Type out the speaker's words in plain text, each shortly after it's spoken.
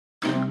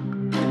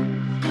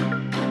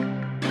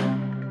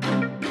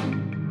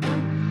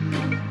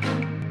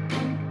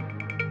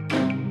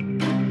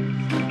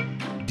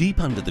Deep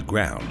under the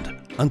ground,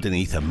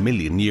 underneath a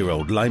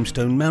million-year-old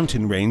limestone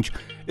mountain range,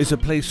 is a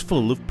place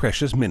full of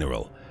precious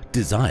mineral,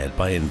 desired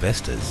by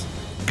investors: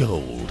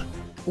 gold.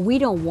 We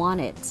don't want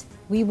it.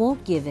 We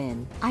won't give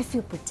in. I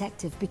feel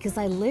protective because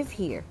I live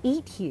here,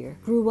 eat here,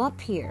 grew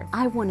up here.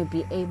 I want to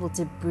be able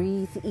to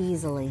breathe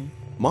easily.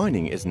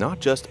 Mining is not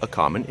just a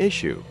common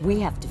issue.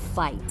 We have to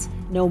fight,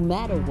 no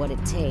matter what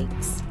it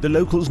takes. The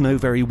locals know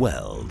very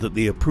well that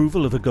the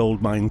approval of a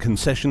gold mine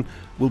concession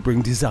will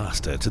bring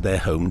disaster to their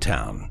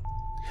hometown.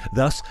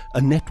 Thus,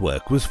 a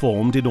network was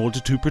formed in order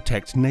to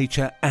protect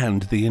nature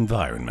and the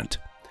environment,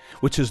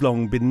 which has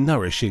long been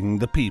nourishing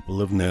the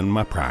people of Noen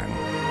Maprang.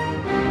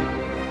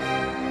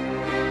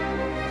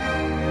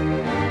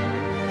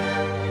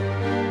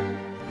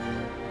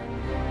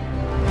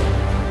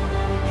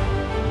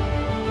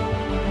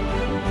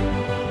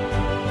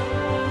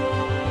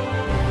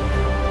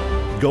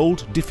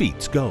 Gold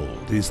defeats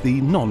gold is the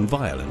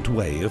non-violent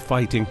way of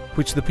fighting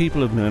which the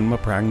people of Noen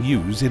Maprang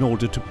use in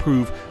order to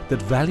prove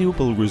that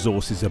valuable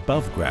resources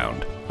above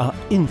ground are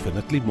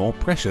infinitely more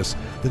precious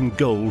than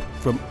gold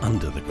from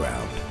under the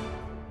ground.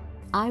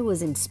 I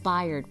was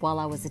inspired while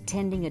I was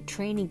attending a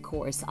training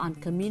course on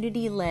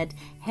community-led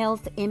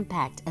health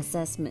impact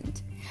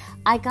assessment.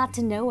 I got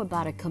to know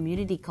about a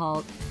community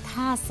called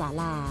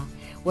Phitsanulok,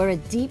 where a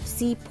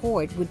deep-sea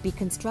port would be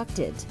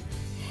constructed.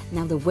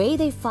 Now, the way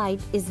they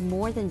fight is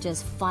more than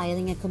just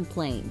filing a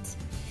complaint.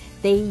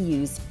 They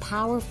use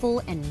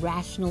powerful and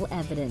rational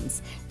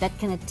evidence that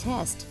can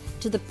attest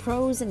to the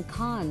pros and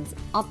cons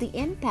of the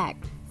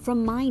impact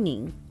from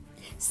mining.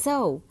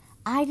 So,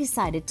 I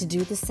decided to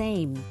do the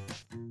same.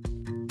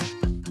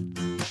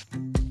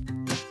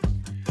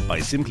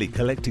 By simply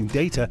collecting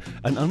data,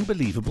 an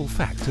unbelievable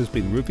fact has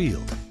been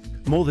revealed.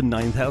 More than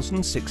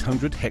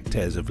 9,600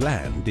 hectares of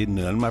land in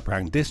Noen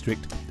Maprang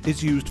district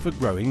is used for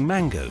growing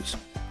mangoes,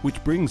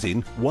 which brings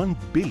in $1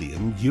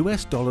 billion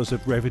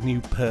of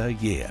revenue per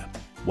year,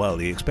 while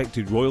the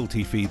expected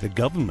royalty fee the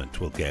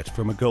government will get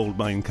from a gold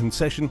mine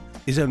concession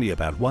is only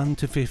about $1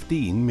 to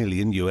 $15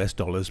 million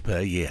per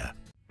year.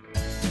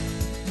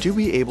 To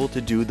be able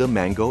to do the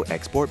mango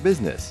export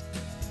business,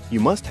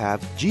 you must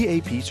have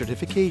GAP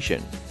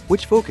certification,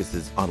 which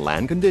focuses on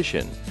land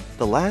condition.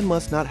 The land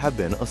must not have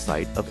been a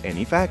site of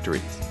any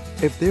factories.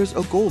 If there's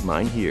a gold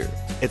mine here,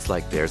 it's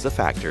like there's a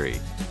factory,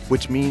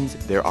 which means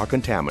there are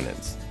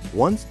contaminants.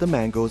 Once the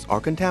mangoes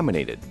are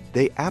contaminated,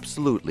 they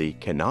absolutely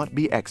cannot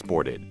be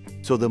exported,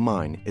 so the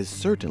mine is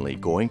certainly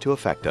going to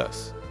affect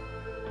us.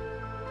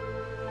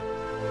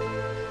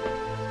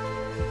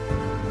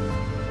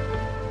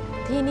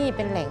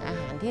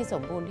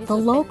 The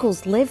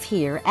locals live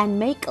here and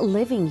make a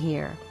living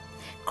here.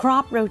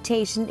 Crop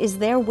rotation is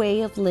their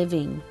way of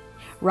living.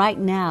 Right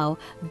now,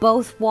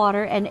 both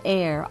water and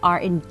air are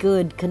in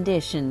good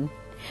condition.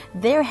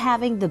 They're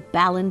having the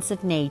balance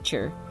of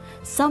nature,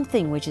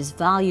 something which is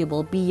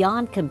valuable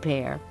beyond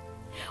compare.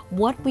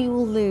 What we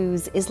will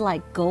lose is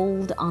like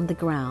gold on the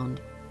ground.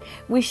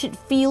 We should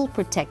feel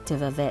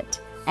protective of it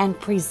and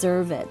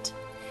preserve it.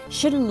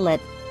 Shouldn't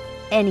let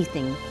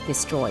anything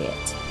destroy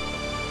it.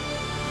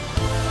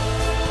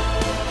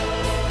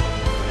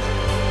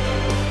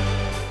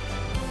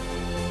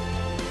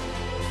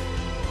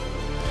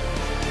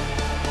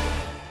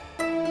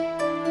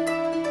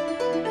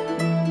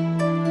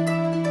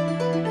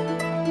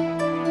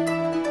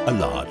 A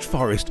large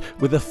forest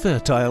with a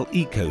fertile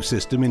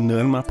ecosystem in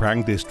Noen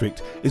Maprang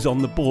district is on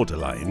the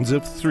borderlines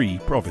of 3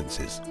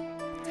 provinces.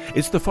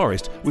 It's the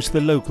forest which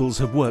the locals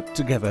have worked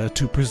together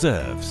to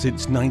preserve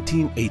since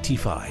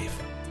 1985.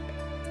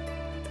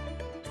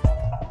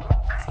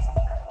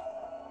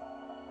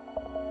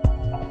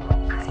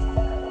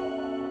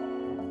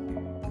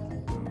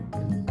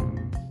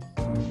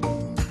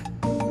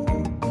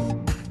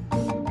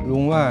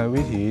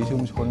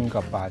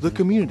 The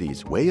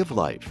community's way of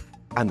life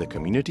and the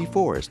community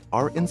forest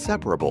are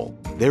inseparable.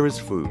 There is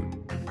food,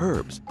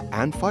 herbs,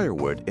 and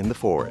firewood in the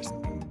forest.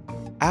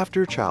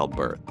 After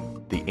childbirth,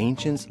 the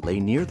ancients lay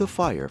near the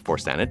fire for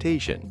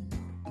sanitation.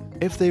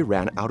 If they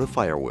ran out of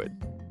firewood,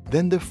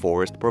 then the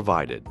forest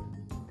provided.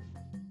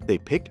 They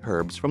picked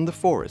herbs from the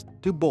forest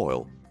to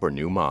boil for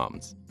new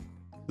moms.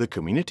 The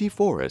community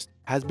forest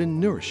has been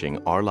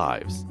nourishing our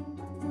lives.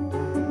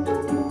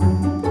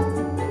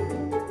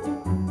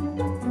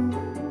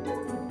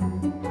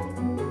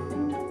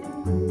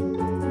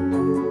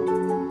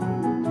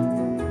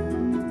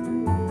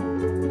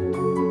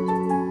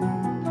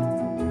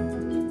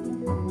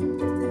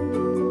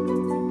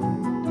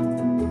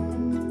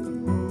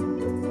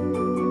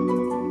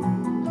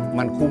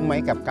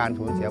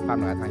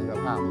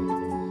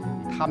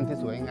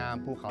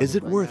 Is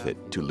it worth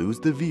it to lose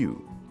the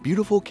view,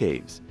 beautiful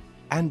caves,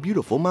 and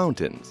beautiful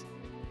mountains?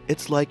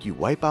 It's like you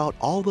wipe out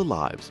all the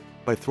lives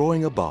by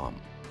throwing a bomb.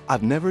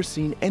 I've never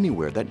seen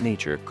anywhere that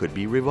nature could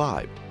be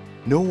revived.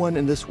 No one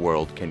in this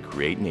world can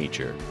create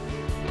nature.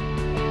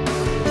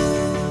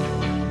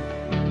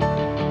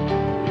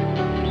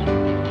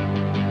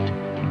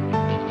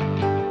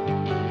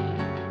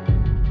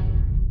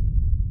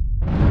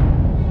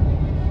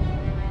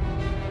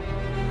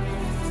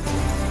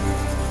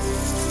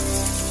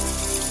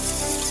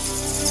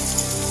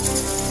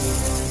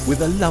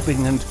 with a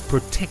loving and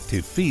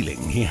protective feeling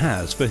he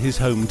has for his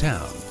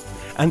hometown.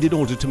 And in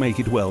order to make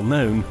it well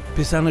known,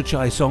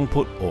 Phitsanulok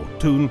Songput or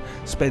Tun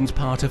spends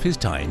part of his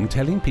time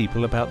telling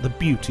people about the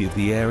beauty of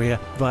the area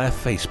via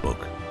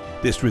Facebook.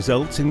 This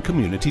results in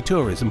community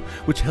tourism,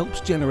 which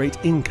helps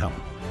generate income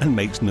and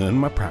makes Noen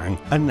Maprang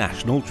a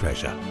national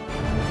treasure.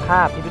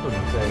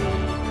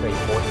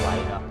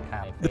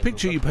 The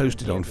picture you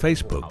posted on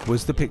Facebook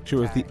was the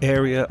picture of the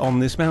area on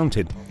this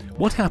mountain.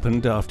 What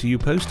happened after you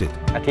posted?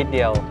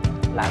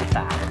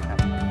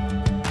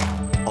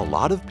 A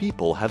lot of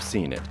people have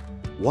seen it.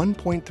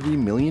 1.3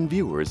 million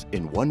viewers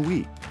in 1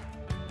 week.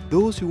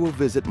 Those who will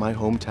visit my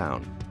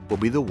hometown will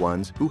be the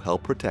ones who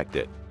help protect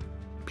it.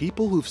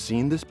 People who've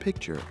seen this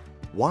picture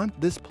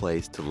want this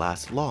place to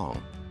last long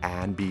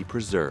and be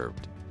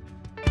preserved.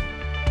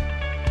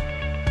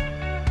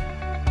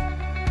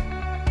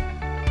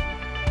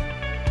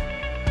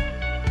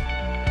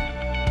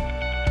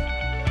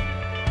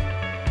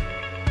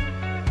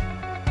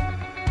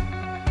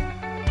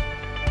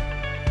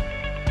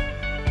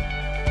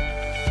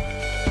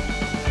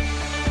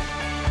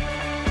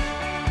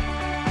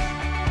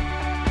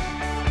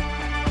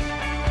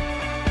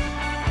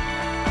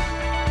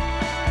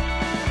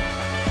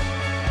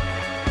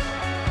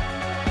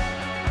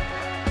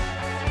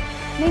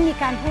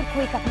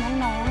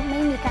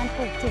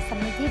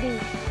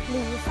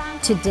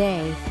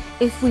 Today,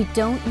 if we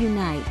don't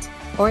unite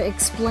or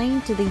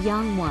explain to the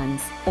young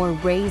ones or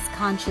raise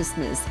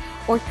consciousness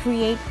or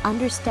create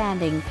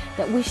understanding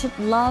that we should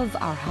love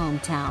our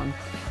hometown,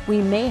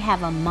 we may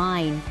have a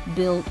mine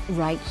built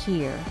right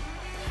here.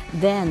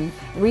 Then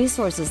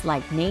resources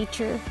like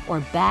nature or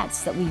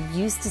bats that we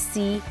used to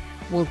see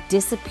will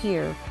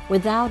disappear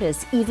without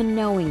us even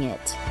knowing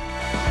it.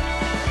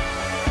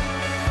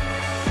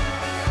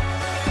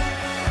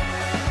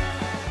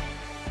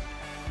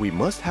 We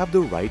must have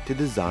the right to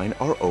design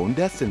our own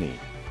destiny.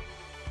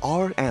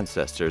 Our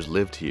ancestors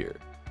lived here,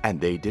 and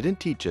they didn't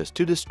teach us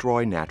to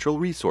destroy natural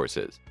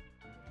resources.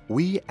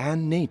 We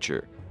and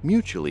nature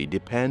mutually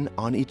depend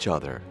on each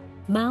other.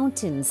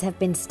 Mountains have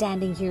been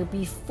standing here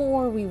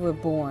before we were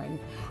born.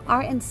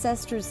 Our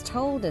ancestors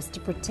told us to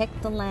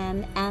protect the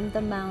land and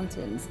the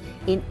mountains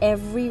in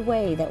every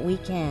way that we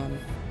can.